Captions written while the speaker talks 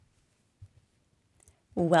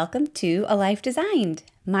Welcome to A Life Designed.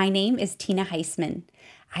 My name is Tina Heisman.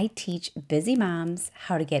 I teach busy moms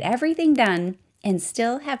how to get everything done and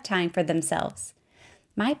still have time for themselves.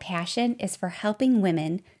 My passion is for helping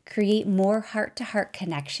women create more heart-to-heart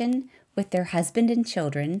connection with their husband and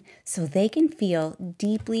children so they can feel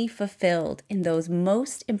deeply fulfilled in those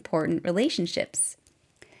most important relationships.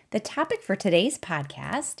 The topic for today's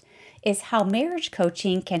podcast is how marriage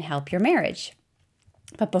coaching can help your marriage.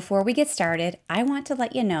 But before we get started, I want to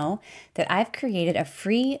let you know that I've created a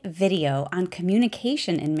free video on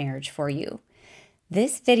communication in marriage for you.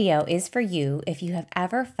 This video is for you if you have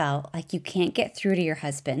ever felt like you can't get through to your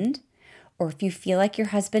husband, or if you feel like your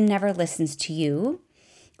husband never listens to you,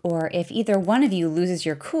 or if either one of you loses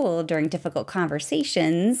your cool during difficult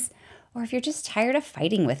conversations, or if you're just tired of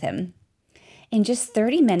fighting with him. In just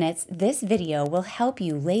 30 minutes, this video will help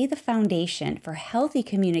you lay the foundation for healthy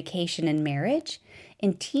communication in marriage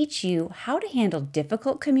and teach you how to handle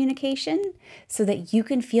difficult communication so that you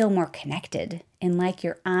can feel more connected and like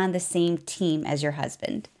you're on the same team as your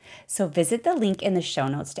husband. So visit the link in the show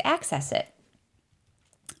notes to access it.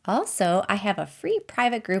 Also, I have a free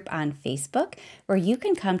private group on Facebook where you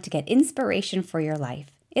can come to get inspiration for your life.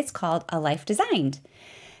 It's called A Life Designed.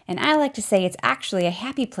 And I like to say it's actually a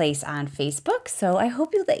happy place on Facebook, so I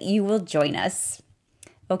hope that you will join us.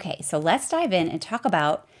 Okay, so let's dive in and talk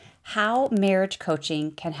about how marriage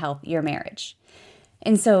coaching can help your marriage.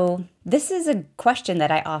 And so this is a question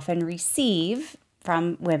that I often receive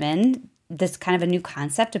from women, this kind of a new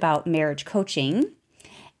concept about marriage coaching.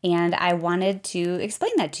 And I wanted to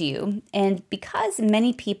explain that to you. And because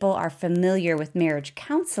many people are familiar with marriage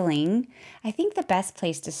counseling, I think the best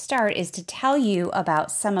place to start is to tell you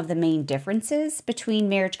about some of the main differences between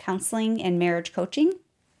marriage counseling and marriage coaching,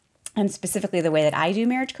 and specifically the way that I do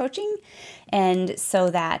marriage coaching. And so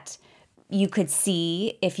that you could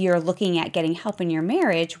see, if you're looking at getting help in your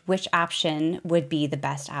marriage, which option would be the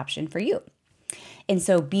best option for you. And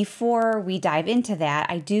so before we dive into that,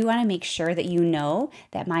 I do want to make sure that you know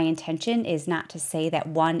that my intention is not to say that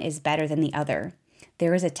one is better than the other.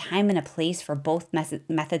 There is a time and a place for both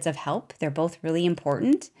methods of help. They're both really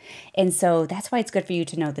important. And so that's why it's good for you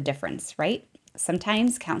to know the difference, right?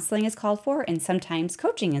 Sometimes counseling is called for and sometimes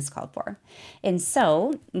coaching is called for. And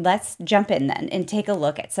so let's jump in then and take a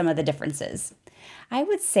look at some of the differences. I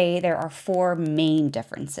would say there are four main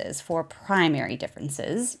differences, four primary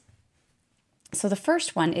differences. So the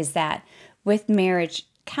first one is that with marriage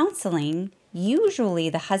counseling, usually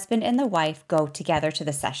the husband and the wife go together to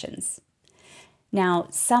the sessions. Now,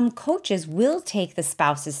 some coaches will take the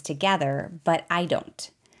spouses together, but I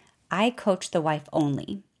don't. I coach the wife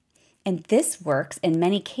only. And this works in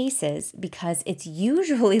many cases because it's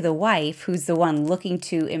usually the wife who's the one looking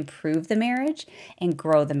to improve the marriage and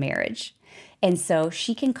grow the marriage. And so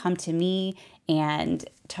she can come to me and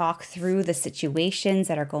talk through the situations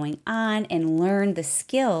that are going on and learn the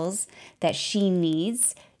skills that she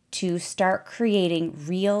needs to start creating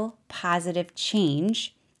real positive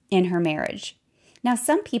change in her marriage. Now,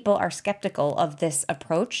 some people are skeptical of this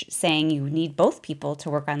approach, saying you need both people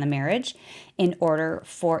to work on the marriage in order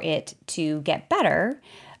for it to get better.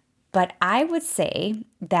 But I would say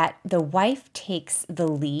that the wife takes the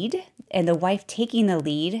lead, and the wife taking the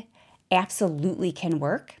lead absolutely can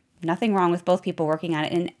work. Nothing wrong with both people working on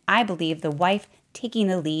it. And I believe the wife taking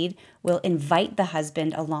the lead will invite the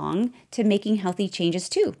husband along to making healthy changes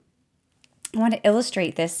too. I want to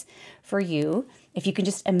illustrate this for you. If you can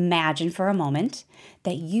just imagine for a moment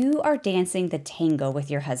that you are dancing the tango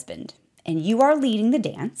with your husband and you are leading the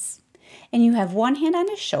dance and you have one hand on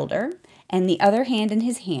his shoulder and the other hand in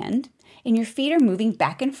his hand and your feet are moving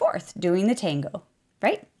back and forth doing the tango,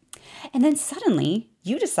 right? And then suddenly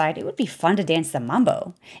you decide it would be fun to dance the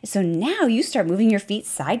mambo. So now you start moving your feet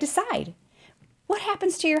side to side. What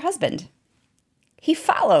happens to your husband? He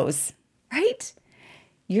follows, right?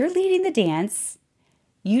 You're leading the dance,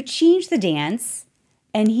 you change the dance,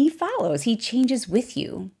 and he follows. He changes with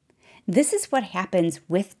you. This is what happens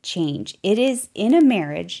with change. It is in a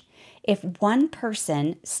marriage. If one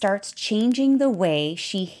person starts changing the way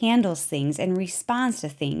she handles things and responds to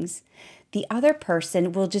things, the other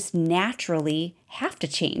person will just naturally have to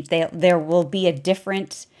change. There will be a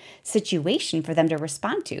different situation for them to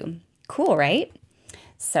respond to. Cool, right?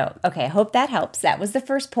 So, okay, I hope that helps. That was the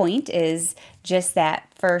first point, is just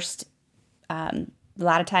that first, a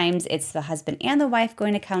lot of times it's the husband and the wife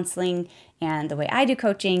going to counseling, and the way I do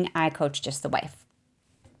coaching, I coach just the wife.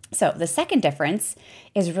 So the second difference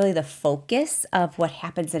is really the focus of what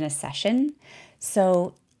happens in a session.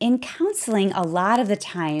 So in counseling, a lot of the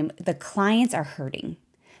time, the clients are hurting.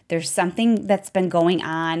 there's something that's been going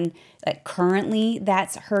on like currently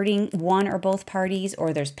that's hurting one or both parties,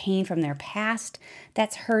 or there's pain from their past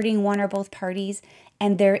that's hurting one or both parties,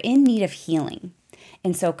 and they're in need of healing.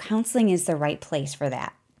 And so counseling is the right place for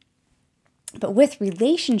that. But with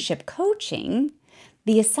relationship coaching,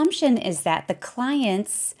 the assumption is that the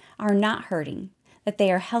clients are not hurting, that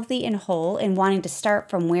they are healthy and whole and wanting to start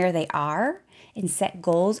from where they are and set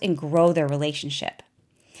goals and grow their relationship.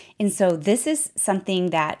 And so this is something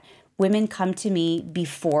that women come to me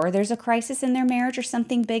before there's a crisis in their marriage or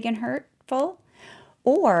something big and hurtful,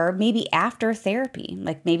 or maybe after therapy.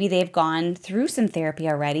 Like maybe they've gone through some therapy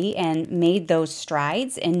already and made those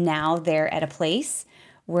strides, and now they're at a place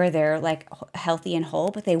where they're like healthy and whole,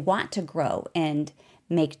 but they want to grow and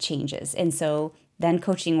make changes. And so then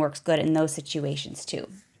coaching works good in those situations too.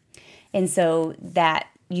 And so that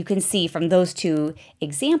you can see from those two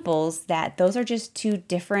examples that those are just two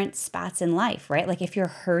different spots in life, right? Like if you're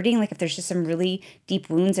hurting, like if there's just some really deep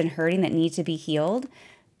wounds and hurting that need to be healed,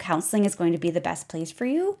 counseling is going to be the best place for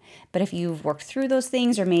you. But if you've worked through those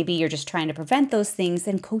things, or maybe you're just trying to prevent those things,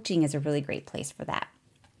 then coaching is a really great place for that.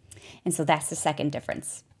 And so that's the second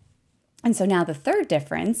difference. And so now the third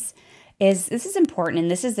difference is, this is important, and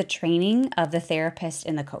this is the training of the therapist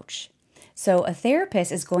and the coach. So a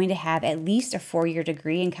therapist is going to have at least a 4-year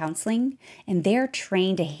degree in counseling, and they're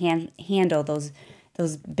trained to handle those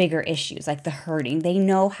bigger issues like the hurting. They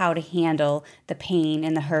know how to handle the pain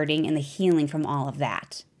and the hurting and the healing from all of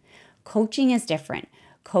that. Coaching is different.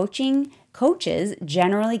 Coaches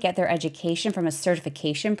generally get their education from a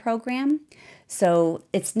certification program. So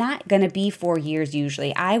it's not going to be 4 years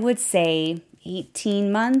usually. I would say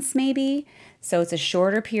 18 months maybe. So it's a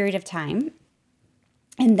shorter period of time.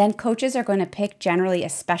 And then coaches are going to pick generally a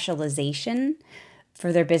specialization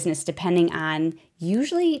for their business depending on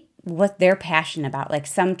usually what they're passionate about, like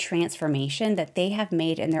some transformation that they have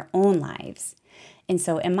made in their own lives. And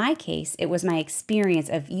so in my case, it was my experience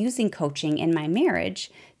of using coaching in my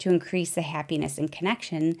marriage to increase the happiness and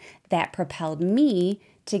connection that propelled me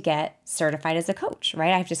to get certified as a coach,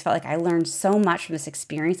 right? I've just felt like I learned so much from this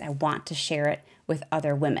experience. I want to share it with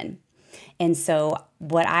other women. And so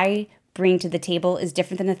what I bring to the table is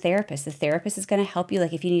different than a therapist. The therapist is going to help you,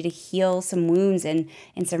 like if you need to heal some wounds and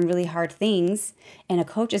some really hard things, and a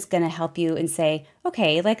coach is going to help you and say,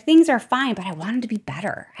 okay, like things are fine, but I want them to be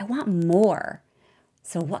better. I want more.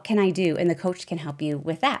 So what can I do? And the coach can help you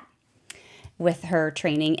with that, with her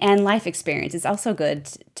training and life experience. It's also good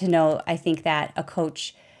to know, I think, that a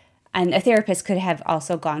coach and a therapist could have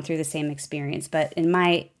also gone through the same experience. But in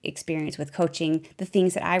my experience with coaching, the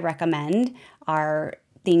things that I recommend are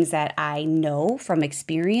things that I know from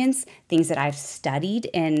experience, things that I've studied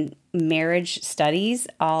in marriage studies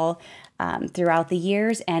all throughout the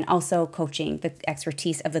years, and also coaching, the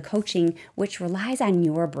expertise of the coaching, which relies on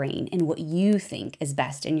your brain and what you think is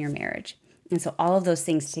best in your marriage. And so all of those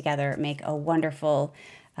things together make a wonderful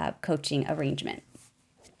coaching arrangement.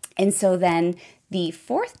 And so then the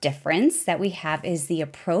fourth difference that we have is the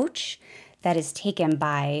approach that is taken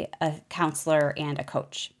by a counselor and a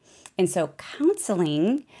coach. And so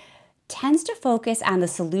counseling tends to focus on the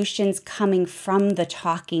solutions coming from the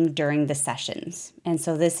talking during the sessions. And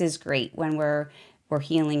so this is great when we're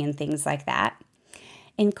healing and things like that.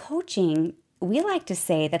 In coaching, we like to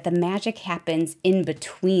say that the magic happens in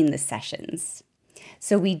between the sessions.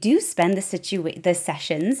 So we do spend the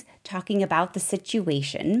sessions talking about the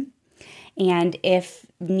situation, and if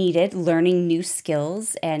needed, learning new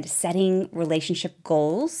skills and setting relationship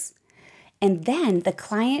goals. And then the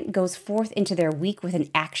client goes forth into their week with an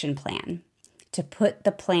action plan to put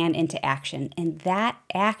the plan into action. And that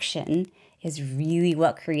action is really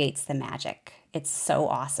what creates the magic. It's so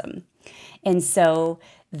awesome. And so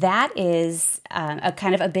that is a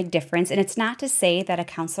kind of a big difference. And it's not to say that a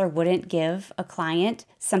counselor wouldn't give a client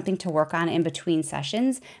something to work on in between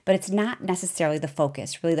sessions, but it's not necessarily the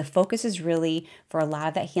focus. Really, the focus is really for a lot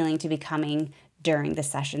of that healing to be coming during the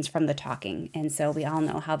sessions from the talking. And so we all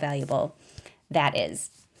know how valuable that is.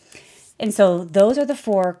 And so those are the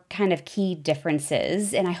four kind of key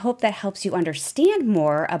differences. And I hope that helps you understand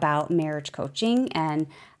more about marriage coaching and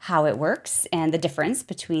how it works and the difference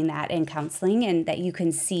between that and counseling, and that you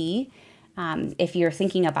can see if you're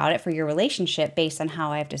thinking about it for your relationship based on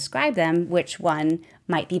how I've described them, which one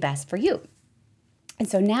might be best for you. And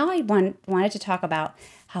so now I wanted to talk about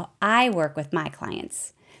how I work with my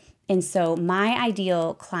clients. And so my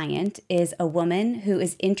ideal client is a woman who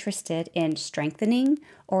is interested in strengthening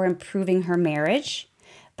or improving her marriage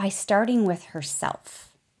by starting with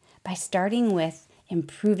herself, by starting with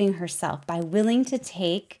improving herself, by willing to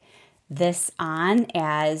take this on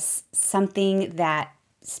as something that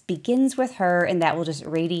begins with her, and that will just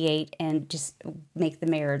radiate and just make the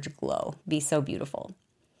marriage glow, be so beautiful.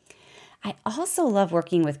 I also love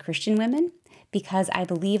working with Christian women because I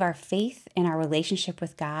believe our faith and our relationship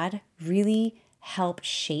with God really help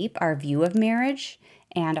shape our view of marriage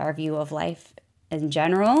and our view of life in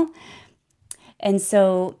general. And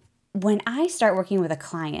so when I start working with a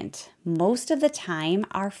client, most of the time,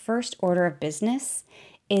 our first order of business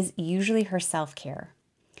is usually her self-care.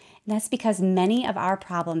 And that's because many of our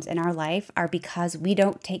problems in our life are because we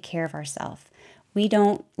don't take care of ourselves. We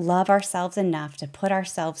don't love ourselves enough to put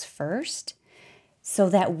ourselves first so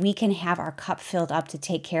that we can have our cup filled up to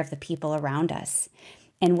take care of the people around us.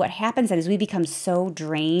 And what happens then is we become so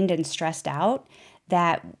drained and stressed out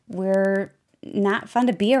that we're not fun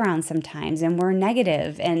to be around sometimes, and we're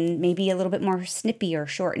negative and maybe a little bit more snippy or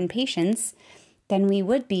short in patience than we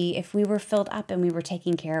would be if we were filled up and we were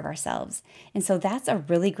taking care of ourselves. And so that's a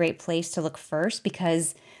really great place to look first,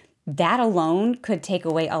 because that alone could take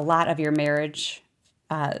away a lot of your marriage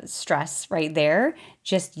stress right there,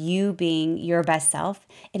 just you being your best self.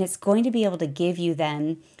 And it's going to be able to give you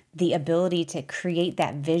then the ability to create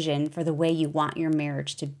that vision for the way you want your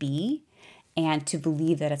marriage to be, and to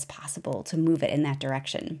believe that it's possible to move it in that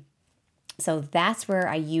direction. So that's where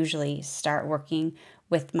I usually start working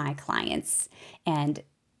with my clients. And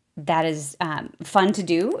that is fun to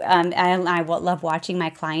do. I love watching my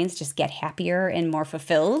clients just get happier and more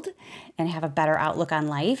fulfilled and have a better outlook on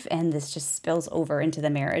life. And this just spills over into the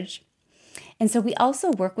marriage. And so we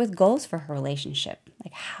also work with goals for her relationship.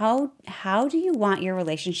 Like how do you want your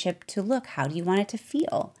relationship to look? How do you want it to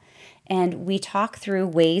feel? And we talk through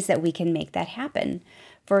ways that we can make that happen.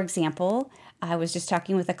 For example, I was just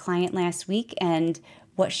talking with a client last week, and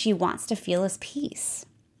what she wants to feel is peace.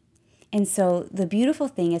 And so the beautiful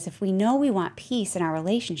thing is, if we know we want peace in our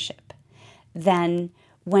relationship, then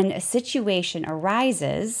when a situation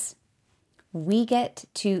arises, we get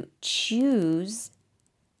to choose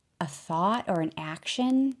a thought or an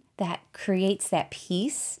action that creates that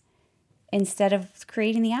peace instead of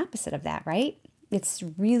creating the opposite of that, right? It's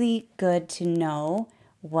really good to know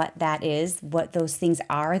what that is, what those things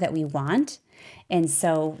are that we want, and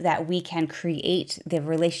so that we can create the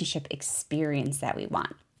relationship experience that we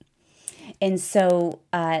want. And so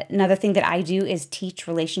another thing that I do is teach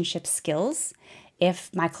relationship skills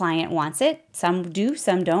if my client wants it. Some do,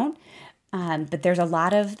 some don't. But there's a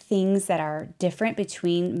lot of things that are different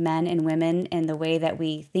between men and women in the way that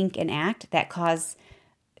we think and act that cause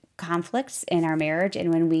conflicts in our marriage.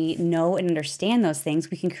 And when we know and understand those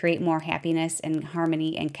things, we can create more happiness and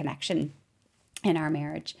harmony and connection in our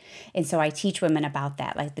marriage. And so I teach women about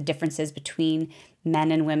that, like the differences between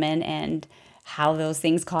men and women and how those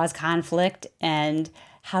things cause conflict and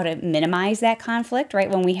how to minimize that conflict,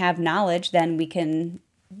 right? When we have knowledge, then we can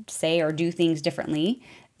say or do things differently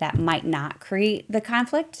that might not create the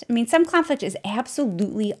conflict. I mean, some conflict is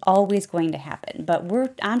absolutely always going to happen, but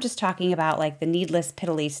I'm just talking about like the needless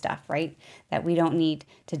piddly stuff, right? That we don't need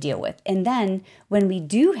to deal with. And then when we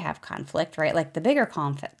do have conflict, right? Like the bigger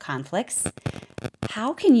conflicts,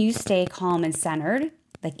 how can you stay calm and centered?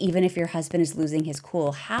 Like even if your husband is losing his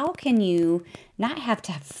cool, how can you not have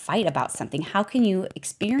to fight about something? How can you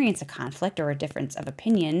experience a conflict or a difference of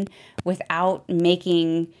opinion without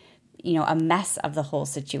making a mess of the whole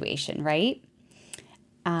situation, right?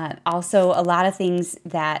 Also, a lot of things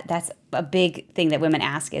that's a big thing that women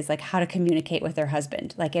ask is like how to communicate with their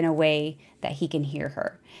husband, like in a way that he can hear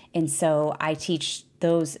her. And so I teach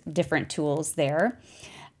those different tools there.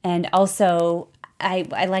 And also, I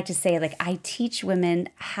like to say, like, I teach women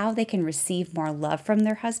how they can receive more love from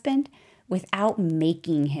their husband without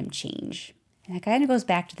making him change. And that kind of goes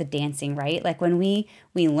back to the dancing, right? Like when we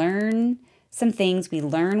learn some things, we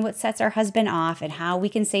learn what sets our husband off and how we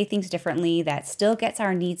can say things differently that still gets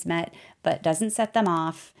our needs met, but doesn't set them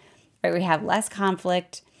off, right? We have less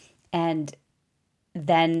conflict. And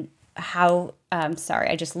then sorry,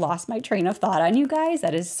 I just lost my train of thought on you guys.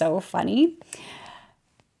 That is so funny.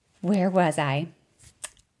 Where was I?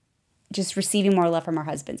 Just receiving more love from our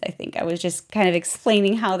husbands, I think. I was just kind of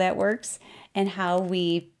explaining how that works and how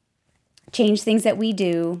we change things that we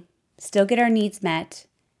do, still get our needs met,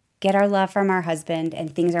 get our love from our husband,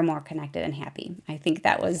 and things are more connected and happy. I think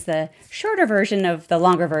that was the shorter version of the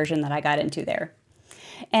longer version that I got into there.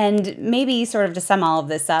 And maybe sort of to sum all of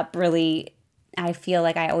this up, really, I feel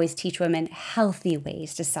like I always teach women healthy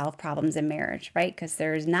ways to solve problems in marriage, right? Because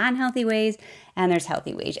there's non-healthy ways and there's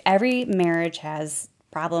healthy ways. Every marriage has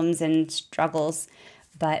problems and struggles,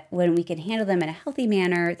 but when we can handle them in a healthy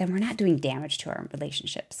manner, then we're not doing damage to our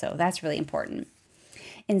relationship. So that's really important.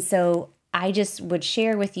 And so I just would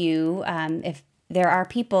share with you, if there are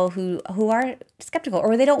people who are skeptical,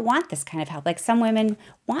 or they don't want this kind of help. Like some women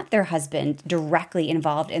want their husband directly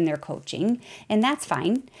involved in their coaching, and that's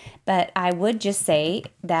fine. But I would just say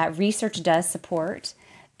that research does support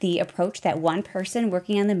the approach that one person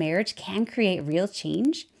working on the marriage can create real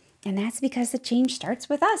change. And that's because the change starts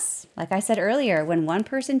with us. Like I said earlier, when one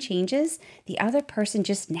person changes, the other person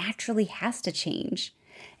just naturally has to change.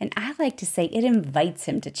 And I like to say it invites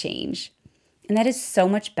him to change. And that is so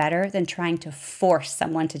much better than trying to force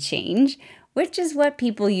someone to change, which is what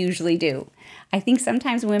people usually do. I think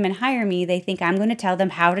sometimes when women hire me, they think I'm going to tell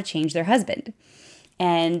them how to change their husband.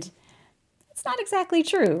 And it's not exactly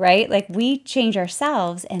true, right? Like we change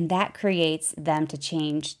ourselves, and that creates them to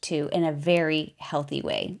change too in a very healthy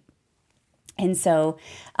way. And so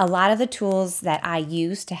a lot of the tools that I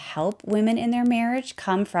use to help women in their marriage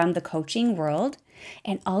come from the coaching world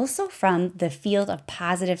and also from the field of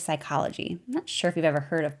positive psychology. I'm not sure if you've ever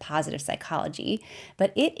heard of positive psychology,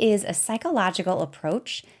 but it is a psychological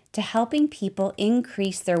approach to helping people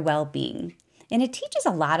increase their well-being. And it teaches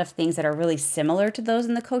a lot of things that are really similar to those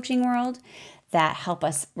in the coaching world that help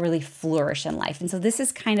us really flourish in life. And so this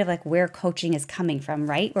is kind of like where coaching is coming from,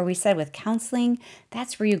 right? Where we said with counseling,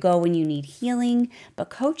 that's where you go when you need healing, but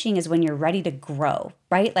coaching is when you're ready to grow,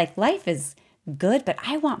 right? Like life is good, but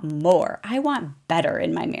I want more. I want better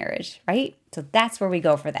in my marriage, right? So that's where we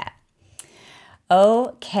go for that.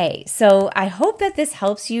 Okay, so I hope that this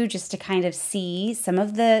helps you just to kind of see some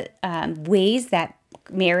of the ways that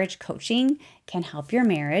marriage coaching can help your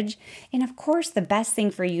marriage. And of course, the best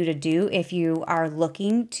thing for you to do if you are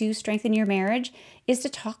looking to strengthen your marriage is to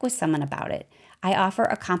talk with someone about it. I offer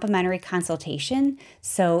a complimentary consultation.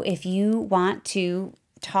 So if you want to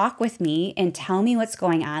talk with me and tell me what's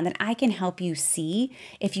going on, then I can help you see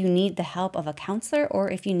if you need the help of a counselor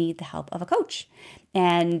or if you need the help of a coach.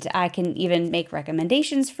 And I can even make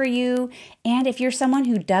recommendations for you. And if you're someone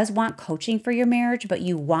who does want coaching for your marriage, but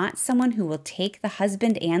you want someone who will take the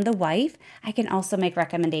husband and the wife, I can also make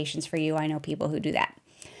recommendations for you. I know people who do that.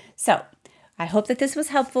 So I hope that this was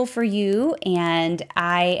helpful for you, and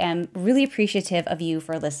I am really appreciative of you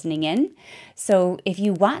for listening in. So if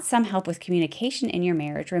you want some help with communication in your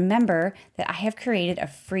marriage, remember that I have created a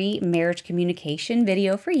free marriage communication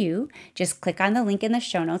video for you. Just click on the link in the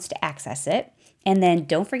show notes to access it. And then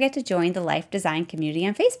don't forget to join the Life Design community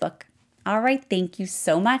on Facebook. All right, thank you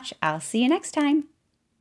so much. I'll see you next time.